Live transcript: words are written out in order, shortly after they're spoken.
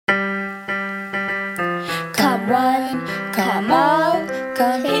Come one, come all,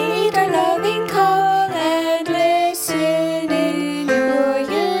 come heed our loving call and listen in your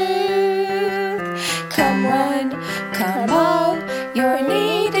youth. Come one, come all, you're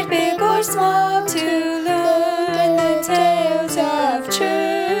needed big or small to learn the tales of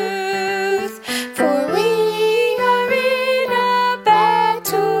truth. For we are in a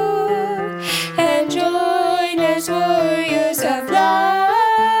battle, and join as warriors of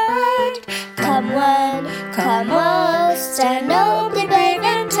light. Come one, come all, stand nobly brave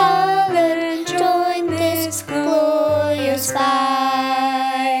and tall, and join this glorious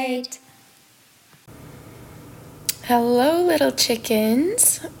fight. Hello, little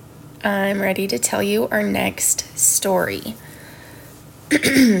chickens. I'm ready to tell you our next story.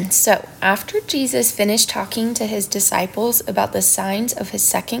 So, after Jesus finished talking to his disciples about the signs of his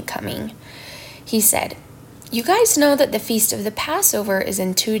second coming, he said, "You guys know that the feast of the Passover is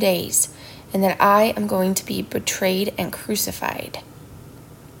in 2 days, and that I am going to be betrayed and crucified."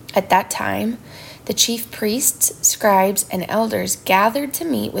 At that time, the chief priests, scribes, and elders gathered to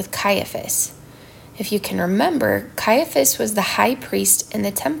meet with Caiaphas. If you can remember, Caiaphas was the high priest in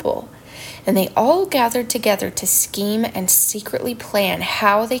the temple, and they all gathered together to scheme and secretly plan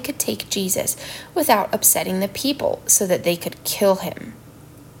how they could take Jesus without upsetting the people so that they could kill him.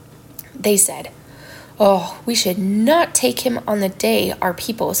 They said, "Oh, we should not take him on the day our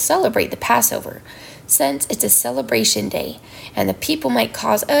people celebrate the Passover, since it's a celebration day, and the people might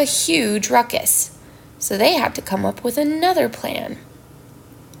cause a huge ruckus." So they had to come up with another plan.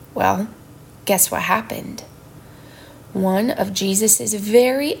 Well, guess what happened? One of Jesus'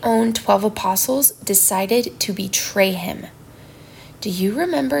 very own 12 apostles decided to betray him. Do you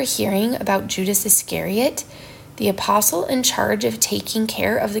remember hearing about Judas Iscariot, the apostle in charge of taking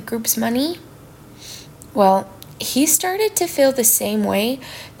care of the group's money? Well, he started to feel the same way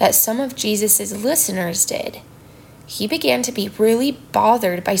that some of Jesus' listeners did. He began to be really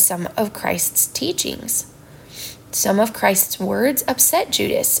bothered by some of Christ's teachings. Some of Christ's words upset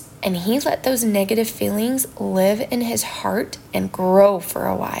Judas, and he let those negative feelings live in his heart and grow for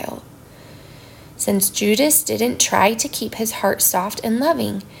a while. Since Judas didn't try to keep his heart soft and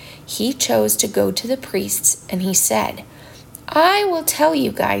loving, he chose to go to the priests and he said, "I will tell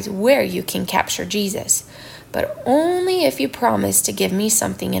you guys where you can capture Jesus, but only if you promise to give me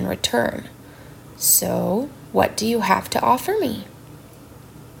something in return. So, what do you have to offer me?"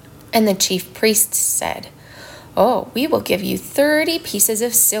 And the chief priests said, "Oh, we will give you 30 pieces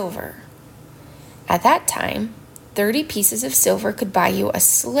of silver." At that time, 30 pieces of silver could buy you a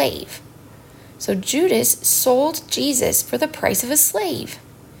slave. So Judas sold Jesus for the price of a slave.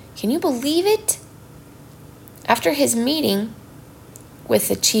 Can you believe it? After his meeting with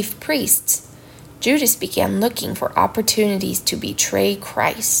the chief priests, Judas began looking for opportunities to betray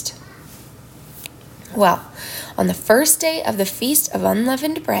Christ. Well, on the first day of the Feast of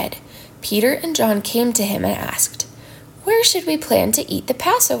Unleavened Bread, Peter and John came to him and asked, "Where should we plan to eat the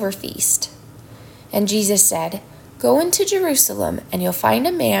Passover feast?" And Jesus said, "Go into Jerusalem, and you'll find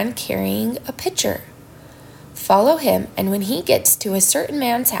a man carrying a pitcher. Follow him, and when he gets to a certain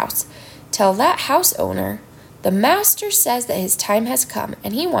man's house, tell that house owner, 'The master says that his time has come,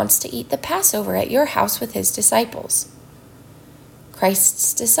 and he wants to eat the Passover at your house with his disciples.'"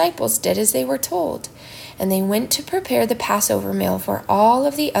 Christ's disciples did as they were told, and they went to prepare the Passover meal for all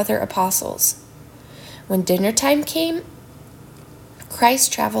of the other apostles. When dinner time came,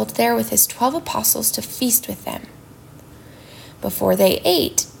 Christ traveled there with his 12 apostles to feast with them. Before they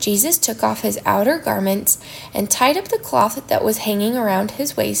ate, Jesus took off his outer garments and tied up the cloth that was hanging around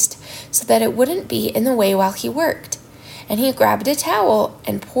his waist so that it wouldn't be in the way while he worked. And he grabbed a towel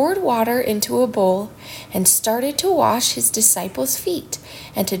and poured water into a bowl and started to wash his disciples' feet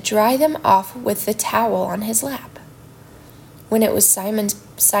and to dry them off with the towel on his lap. When it was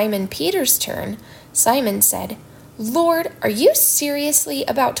Simon Peter's turn, Simon said, "Lord, are you seriously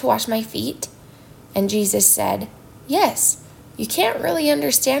about to wash my feet?" And Jesus said, "Yes, you can't really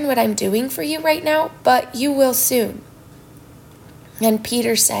understand what I'm doing for you right now, but you will soon." And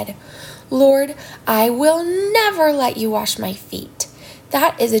Peter said, "Lord, I will never let you wash my feet.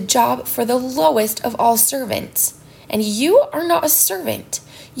 That is a job for the lowest of all servants. And you are not a servant.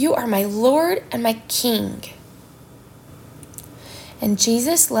 You are my Lord and my King." And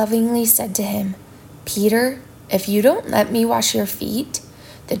Jesus lovingly said to him, "Peter, if you don't let me wash your feet,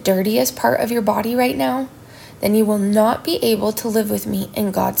 the dirtiest part of your body right now, then you will not be able to live with me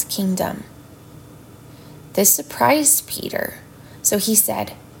in God's kingdom." This surprised Peter. So he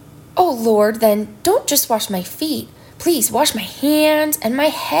said, "Oh Lord, then don't just wash my feet. Please wash my hands and my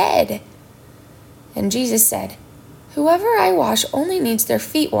head." And Jesus said, "Whoever I wash only needs their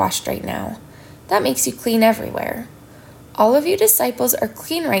feet washed right now. That makes you clean everywhere. All of you disciples are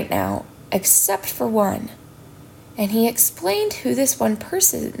clean right now, except for one." And he explained who this one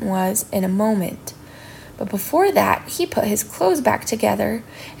person was in a moment. But before that, he put his clothes back together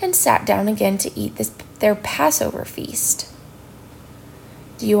and sat down again to eat their Passover feast.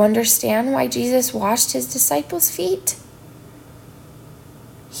 Do you understand why Jesus washed his disciples' feet?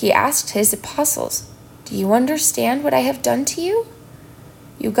 He asked his apostles, "Do you understand what I have done to you?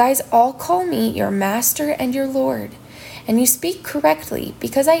 You guys all call me your master and your Lord, and you speak correctly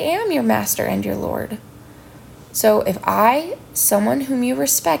because I am your master and your Lord. So if I, someone whom you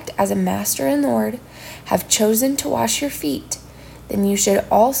respect as a master and Lord, have chosen to wash your feet, then you should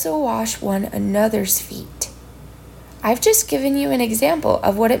also wash one another's feet. I've just given you an example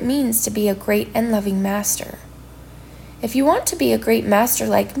of what it means to be a great and loving master. If you want to be a great master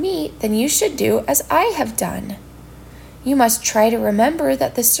like me, then you should do as I have done. You must try to remember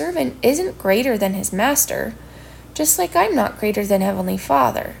that the servant isn't greater than his master, just like I'm not greater than Heavenly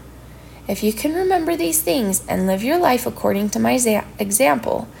Father. If you can remember these things and live your life according to my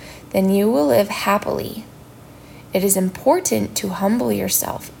example, then you will live happily. It is important to humble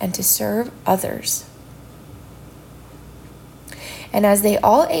yourself and to serve others." And as they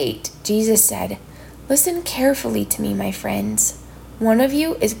all ate, Jesus said, "Listen carefully to me, my friends. One of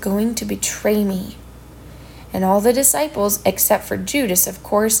you is going to betray me." And all the disciples, except for Judas, of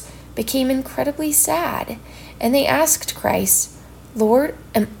course, became incredibly sad, and they asked Christ, "Lord,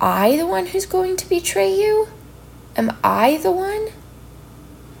 am I the one who's going to betray you? Am I the one?"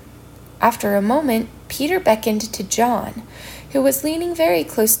 After a moment, Peter beckoned to John, who was leaning very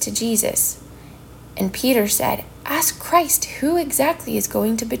close to Jesus. And Peter said, "Ask Christ who exactly is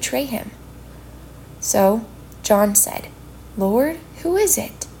going to betray him." So John said, "Lord, who is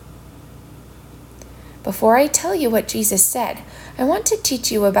it?" Before I tell you what Jesus said, I want to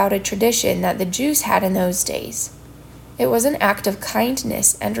teach you about a tradition that the Jews had in those days. It was an act of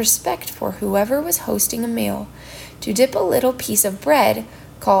kindness and respect for whoever was hosting a meal to dip a little piece of bread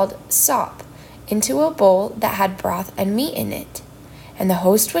called sop into a bowl that had broth and meat in it, and the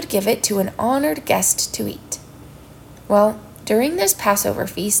host would give it to an honored guest to eat. Well, during this Passover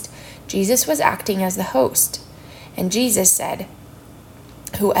feast, Jesus was acting as the host, and Jesus said,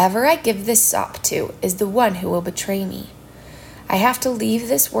 "Whoever I give this sop to is the one who will betray me. I have to leave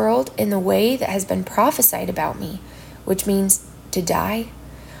this world in the way that has been prophesied about me, which means to die.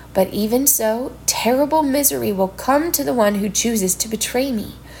 But even so, terrible misery will come to the one who chooses to betray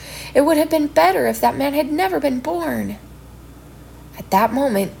me. It would have been better if that man had never been born." At that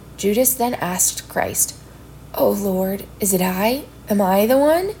moment, Judas then asked Christ, "Oh Lord, is it I? Am I the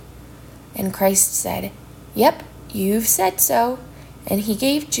one?" And Christ said, "Yep, you've said so." And he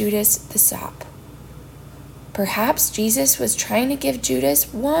gave Judas the sop. Perhaps Jesus was trying to give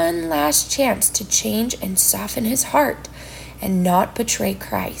Judas one last chance to change and soften his heart and not betray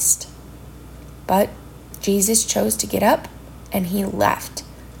Christ. But Jesus chose to get up and he left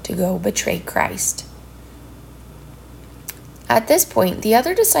to go betray Christ. At this point, the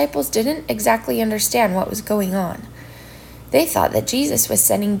other disciples didn't exactly understand what was going on. They thought that Jesus was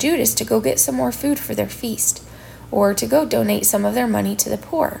sending Judas to go get some more food for their feast, or to go donate some of their money to the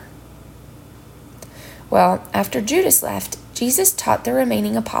poor. Well, after Judas left, Jesus taught the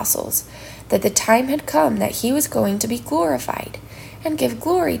remaining apostles that the time had come that he was going to be glorified and give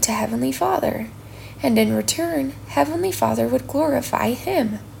glory to Heavenly Father, and in return, Heavenly Father would glorify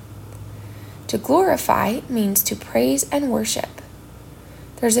him. To glorify means to praise and worship.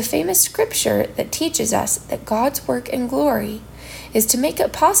 There's a famous scripture that teaches us that God's work and glory is to make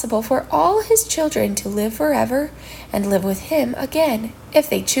it possible for all his children to live forever and live with him again, if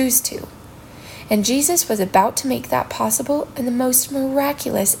they choose to. And Jesus was about to make that possible in the most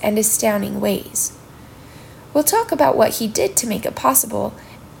miraculous and astounding ways. We'll talk about what he did to make it possible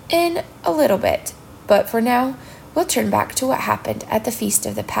in a little bit, but for now, we'll turn back to what happened at the Feast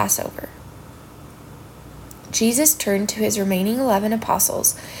of the Passover. Jesus turned to his remaining 11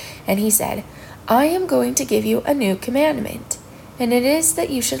 apostles, and he said, "I am going to give you a new commandment, and it is that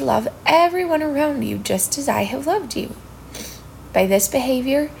you should love everyone around you just as I have loved you. By this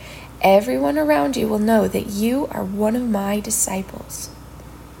behavior, everyone around you will know that you are one of my disciples."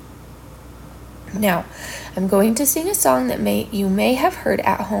 Now, I'm going to sing a song that you may have heard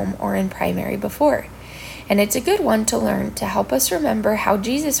at home or in primary before, and it's a good one to learn to help us remember how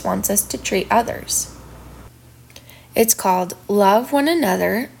Jesus wants us to treat others. It's called "Love One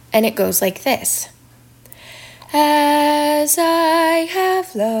Another," and it goes like this. As I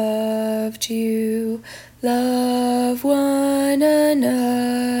have loved you, love one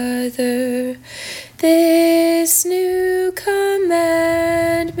another. This new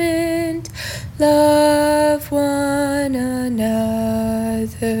commandment, love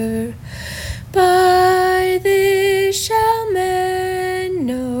By this shall men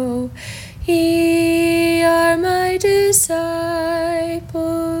know ye are my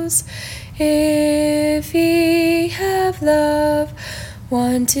disciples, if ye have love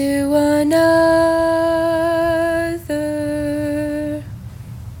one to another.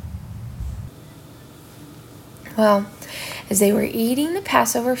 Well, as they were eating the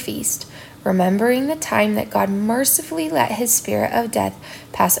Passover feast, remembering the time that God mercifully let his spirit of death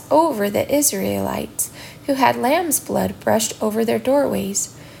pass over the Israelites, who had lamb's blood brushed over their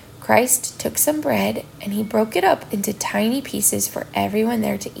doorways, Christ took some bread and he broke it up into tiny pieces for everyone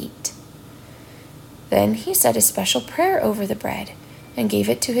there to eat. Then he said a special prayer over the bread and gave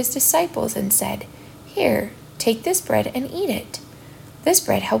it to his disciples and said, "Here, take this bread and eat it. This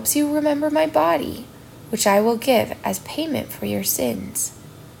bread helps you remember my body, which I will give as payment for your sins.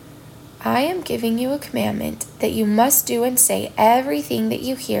 I am giving you a commandment that you must do and say everything that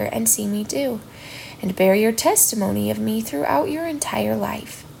you hear and see me do, and bear your testimony of me throughout your entire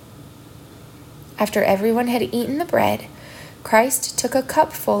life." After everyone had eaten the bread, Christ took a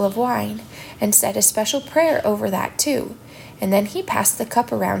cup full of wine and said a special prayer over that too, and then he passed the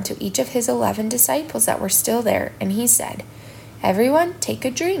cup around to each of his 11 disciples that were still there, and he said, "Everyone take a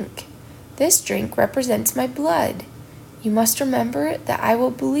drink. This drink represents my blood. You must remember that I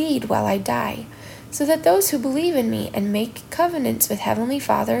will bleed while I die, so that those who believe in me and make covenants with Heavenly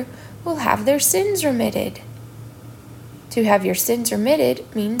Father will have their sins remitted." To have your sins remitted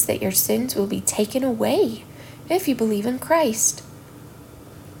means that your sins will be taken away if you believe in Christ.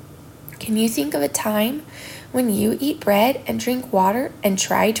 Can you think of a time when you eat bread and drink water and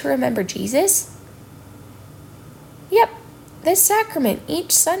try to remember Jesus? Yep, this sacrament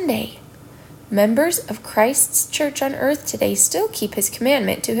each Sunday. Members of Christ's church on earth today still keep his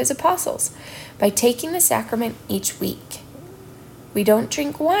commandment to his apostles by taking the sacrament each week. We don't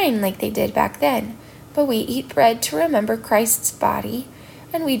drink wine like they did back then, but we eat bread to remember Christ's body,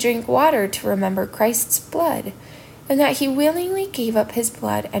 and we drink water to remember Christ's blood, and that he willingly gave up his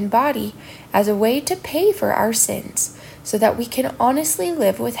blood and body as a way to pay for our sins, so that we can honestly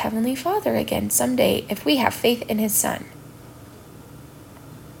live with Heavenly Father again someday if we have faith in his Son.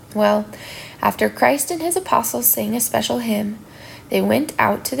 Well, after Christ and his apostles sang a special hymn, they went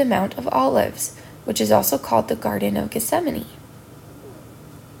out to the Mount of Olives, which is also called the Garden of Gethsemane.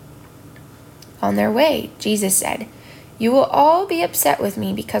 On their way, Jesus said, "You will all be upset with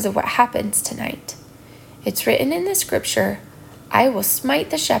me because of what happens tonight. It's written in the scripture, 'I will smite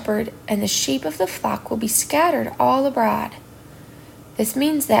the shepherd, and the sheep of the flock will be scattered all abroad.' This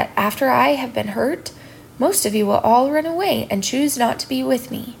means that after I have been hurt, most of you will all run away and choose not to be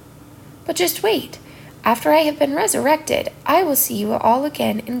with me. But just wait. After I have been resurrected, I will see you all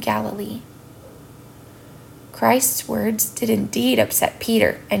again in Galilee." Christ's words did indeed upset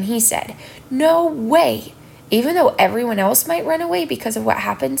Peter, and he said, "No way! Even though everyone else might run away because of what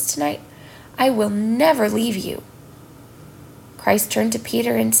happens tonight, I will never leave you." Christ turned to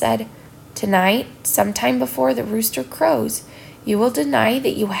Peter and said, "Tonight, sometime before the rooster crows, you will deny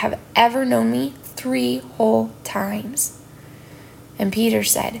that you have ever known me 3 whole times." And Peter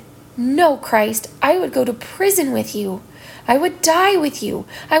said, "No, Christ, I would go to prison with you. I would die with you.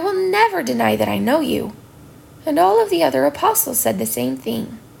 I will never deny that I know you." And all of the other apostles said the same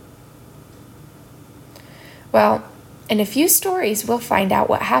thing. Well, in a few stories, we'll find out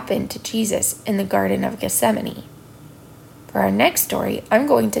what happened to Jesus in the Garden of Gethsemane. For our next story, I'm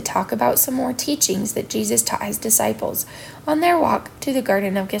going to talk about some more teachings that Jesus taught his disciples on their walk to the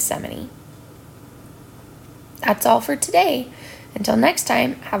Garden of Gethsemane. That's all for today. Until next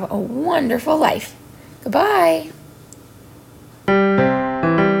time, have a wonderful life. Goodbye.